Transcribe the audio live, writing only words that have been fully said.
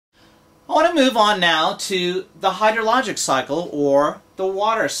I want to move on now to the hydrologic cycle, or the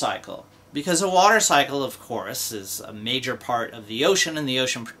water cycle. Because the water cycle, of course, is a major part of the ocean, and the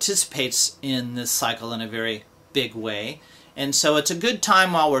ocean participates in this cycle in a very big way. And so it's a good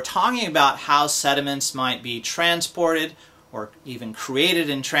time, while we're talking about how sediments might be transported, or even created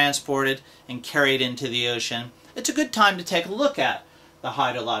and transported and carried into the ocean, it's a good time to take a look at the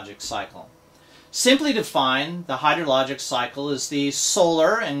hydrologic cycle. Simply defined, the hydrologic cycle is the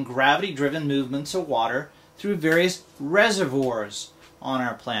solar and gravity-driven movements of water through various reservoirs on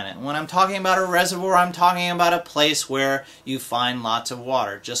our planet. And when I'm talking about a reservoir, I'm talking about a place where you find lots of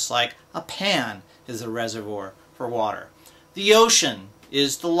water, just like a pan is a reservoir for water. The ocean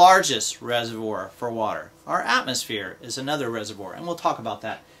is the largest reservoir for water. Our atmosphere is another reservoir, and we'll talk about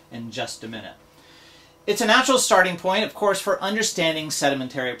that in just a minute. It's a natural starting point, of course, for understanding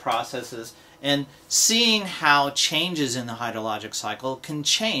sedimentary processes and seeing how changes in the hydrologic cycle can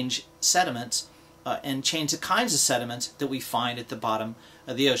change sediments and change the kinds of sediments that we find at the bottom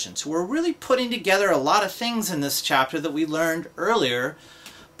of the ocean. So we're really putting together a lot of things in this chapter that we learned earlier,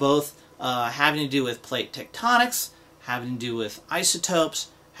 both having to do with plate tectonics, having to do with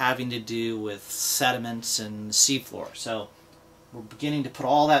isotopes, having to do with sediments and seafloor. So we're beginning to put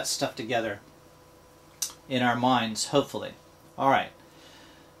all that stuff together in our minds, hopefully. All right.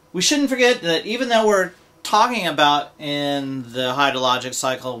 We shouldn't forget that even though we're talking about in the hydrologic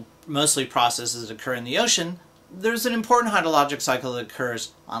cycle mostly processes that occur in the ocean, there's an important hydrologic cycle that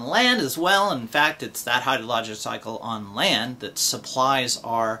occurs on land as well. In fact, it's that hydrologic cycle on land that supplies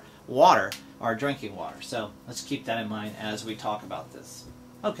our water, our drinking water. So let's keep that in mind as we talk about this.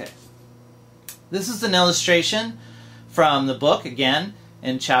 Okay. This is an illustration from the book, again,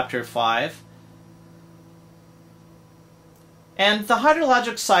 in chapter 5. And the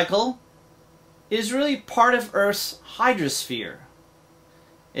hydrologic cycle is really part of Earth's hydrosphere.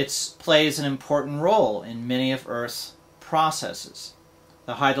 It plays an important role in many of Earth's processes.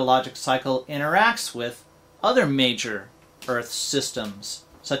 The hydrologic cycle interacts with other major Earth systems,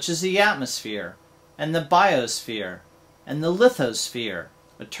 such as the atmosphere, and the biosphere, and the lithosphere,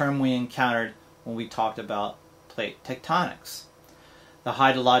 a term we encountered when we talked about plate tectonics. The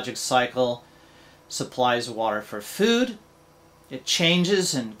hydrologic cycle supplies water for food. It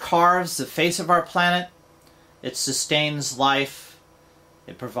changes and carves the face of our planet. It sustains life.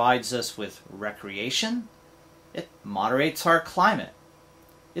 It provides us with recreation. It moderates our climate.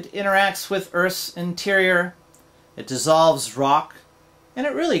 It interacts with Earth's interior. It dissolves rock. And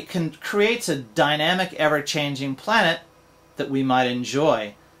it really creates a dynamic, ever-changing planet that we might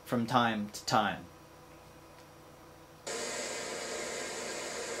enjoy from time to time.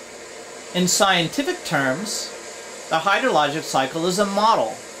 In scientific terms, the hydrologic cycle is a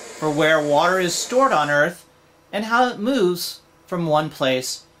model for where water is stored on Earth and how it moves from one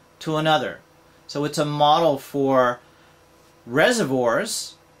place to another. So it's a model for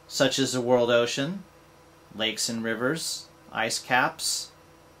reservoirs, such as the world ocean, lakes and rivers, ice caps,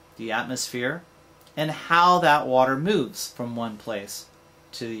 the atmosphere, and how that water moves from one place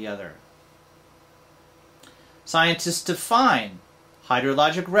to the other. Scientists define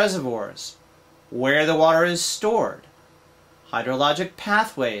hydrologic reservoirs, where the water is stored, hydrologic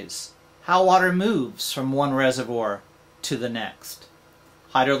pathways, how water moves from one reservoir to the next,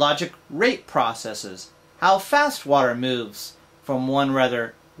 hydrologic rate processes, how fast water moves from one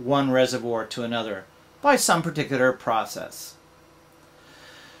reservoir to another by some particular process.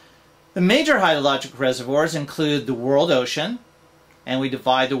 The major hydrologic reservoirs include the world ocean, and we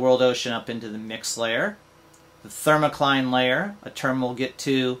divide the world ocean up into the mixed layer, the thermocline layer, a term we'll get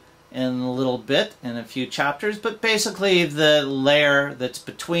to in a little bit, in a few chapters, but basically the layer that's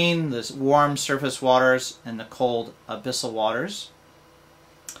between the warm surface waters and the cold abyssal waters.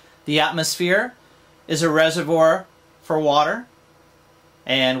 The atmosphere is a reservoir for water,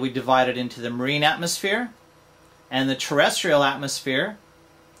 and we divide it into the marine atmosphere and the terrestrial atmosphere.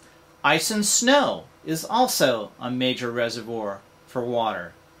 Ice and snow is also a major reservoir for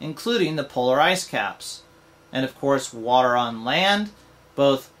water, including the polar ice caps. And of course, water on land,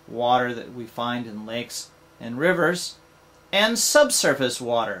 both water that we find in lakes and rivers, and subsurface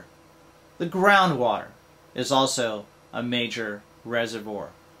water. The groundwater is also a major reservoir.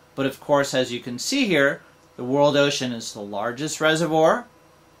 But of course, as you can see here, the world ocean is the largest reservoir.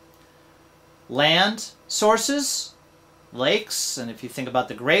 Land sources, lakes, and if you think about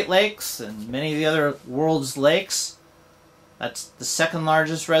the Great Lakes and many of the other world's lakes, that's the second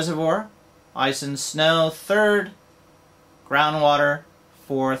largest reservoir. Ice and snow, third. Groundwater,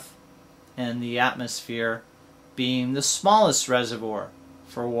 fourth. And the atmosphere being the smallest reservoir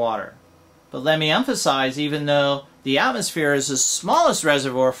for water. But let me emphasize, even though the atmosphere is the smallest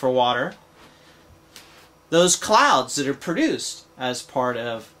reservoir for water, those clouds that are produced as part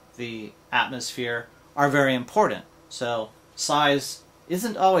of the atmosphere are very important. So size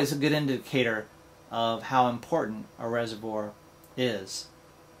isn't always a good indicator of how important a reservoir is.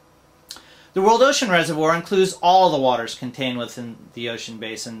 The world ocean reservoir includes all the waters contained within the ocean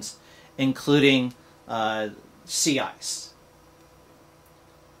basins, including sea ice.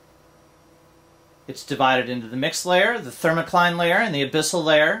 It's divided into the mixed layer, the thermocline layer, and the abyssal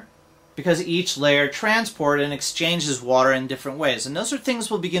layer, because each layer transports and exchanges water in different ways. And those are things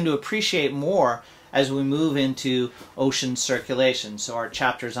we'll begin to appreciate more as we move into ocean circulation. So our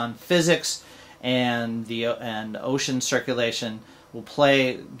chapters on physics and ocean circulation will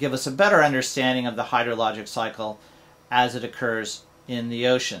give us a better understanding of the hydrologic cycle as it occurs in the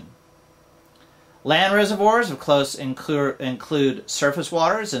ocean. Land reservoirs, of course, include surface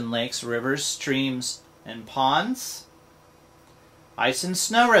waters in lakes, rivers, streams, and ponds. Ice and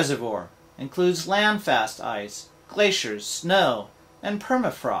snow reservoir includes landfast ice, glaciers, snow, and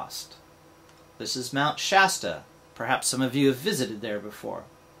permafrost. This is Mount Shasta. Perhaps some of you have visited there before.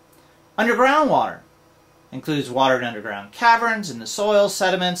 Underground water includes water in underground caverns, in the soil,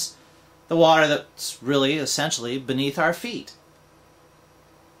 sediments, the water that's really essentially beneath our feet.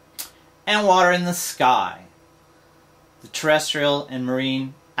 And water in the sky, the terrestrial and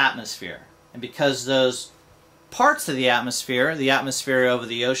marine atmosphere. And because those parts of the atmosphere over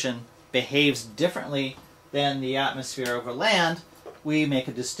the ocean, behaves differently than the atmosphere over land, we make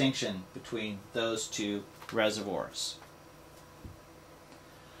a distinction between those two reservoirs.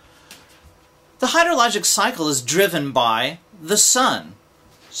 The hydrologic cycle is driven by the sun,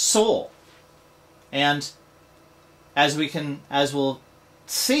 Sol. And as we'll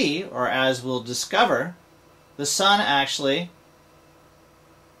see, or as we'll discover, the sun actually,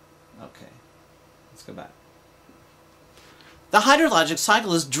 okay, let's go back. The hydrologic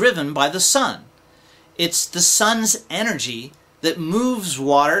cycle is driven by the sun. It's the sun's energy that moves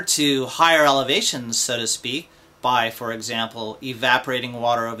water to higher elevations, so to speak, by, for example, evaporating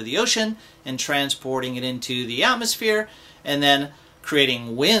water over the ocean and transporting it into the atmosphere, and then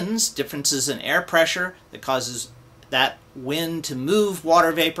creating winds, differences in air pressure that causes that wind to move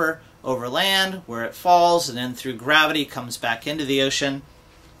water vapor over land where it falls, and then through gravity comes back into the ocean.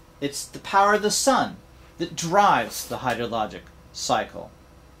 It's the power of the sun that drives the hydrologic cycle.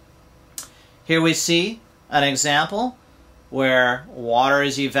 Here we see an example where water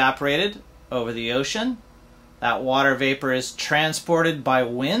is evaporated over the ocean. That water vapor is transported by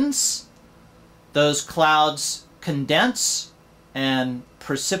winds. Those clouds condense and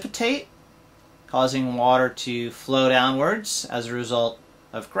precipitate, causing water to flow downwards as a result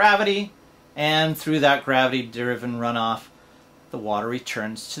of gravity, and through that gravity-driven runoff, the water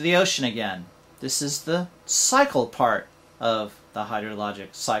returns to the ocean again. This is the cycle part of the hydrologic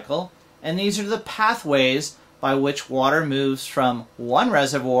cycle, and these are the pathways by which water moves from one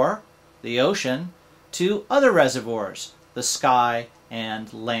reservoir, the ocean, to other reservoirs, the sky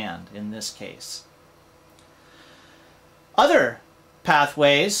and land in this case. Other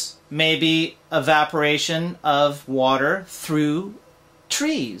pathways may be evaporation of water through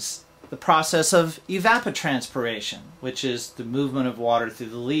trees, the process of evapotranspiration, which is the movement of water through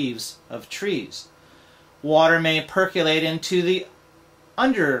the leaves of trees. Water may percolate into the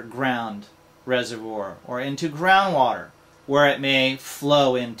underground reservoir or into groundwater, where it may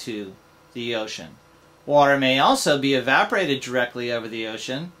flow into the ocean. Water may also be evaporated directly over the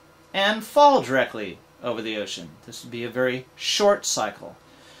ocean and fall directly over the ocean. This would be a very short cycle.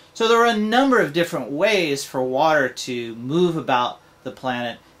 So there are a number of different ways for water to move about the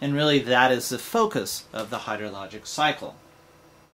planet, and really that is the focus of the hydrologic cycle.